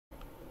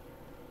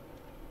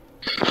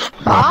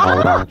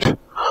Moron.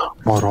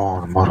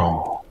 Moron,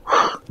 moron.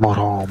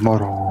 Moron,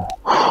 moron.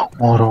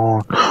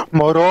 Moron,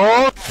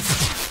 moron.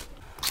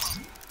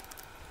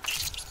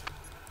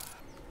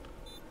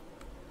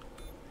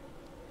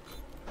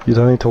 You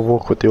don't need to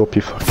walk with the up,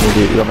 you fucking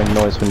idiot. You don't make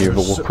noise when you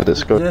walk with it,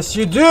 Scope. Yes,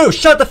 you do!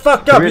 Shut the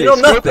fuck up! Really? You know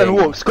Scope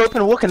nothing! Scope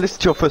and walk and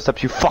listen to your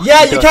footsteps, you fucking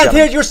Yeah, you can't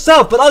hear it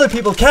yourself, but other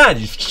people can,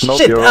 you nope,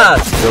 shit you're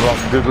ass! Wrong. You're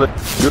wrong. Google it.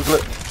 Google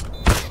it.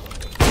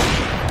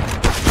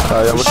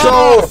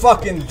 So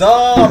fucking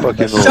dumb!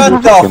 Fucking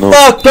Shut the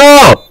fuck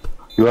up!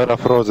 You are a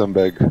frozen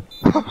bag.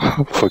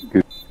 Fuck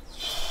you.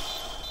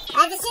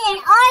 I can see an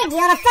orgy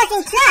on a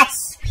fucking clutch!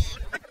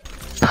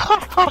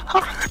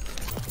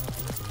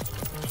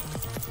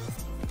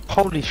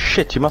 Holy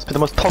shit, you must be the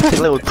most toxic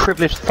little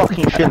privileged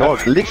fucking shit in the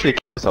world. Literally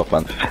kill yourself,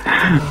 man.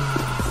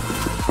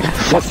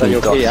 That's a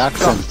UK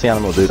accent. The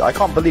animal, dude. I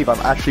can't believe I'm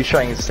actually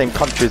showing in the same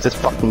country as this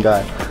fucking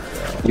guy.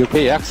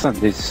 UK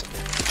accent is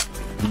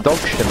Dog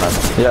shit, man.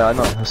 Yeah, I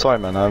know. Sorry,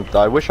 man.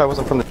 I wish I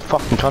wasn't from the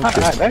fucking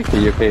country. I like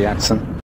the UK accent.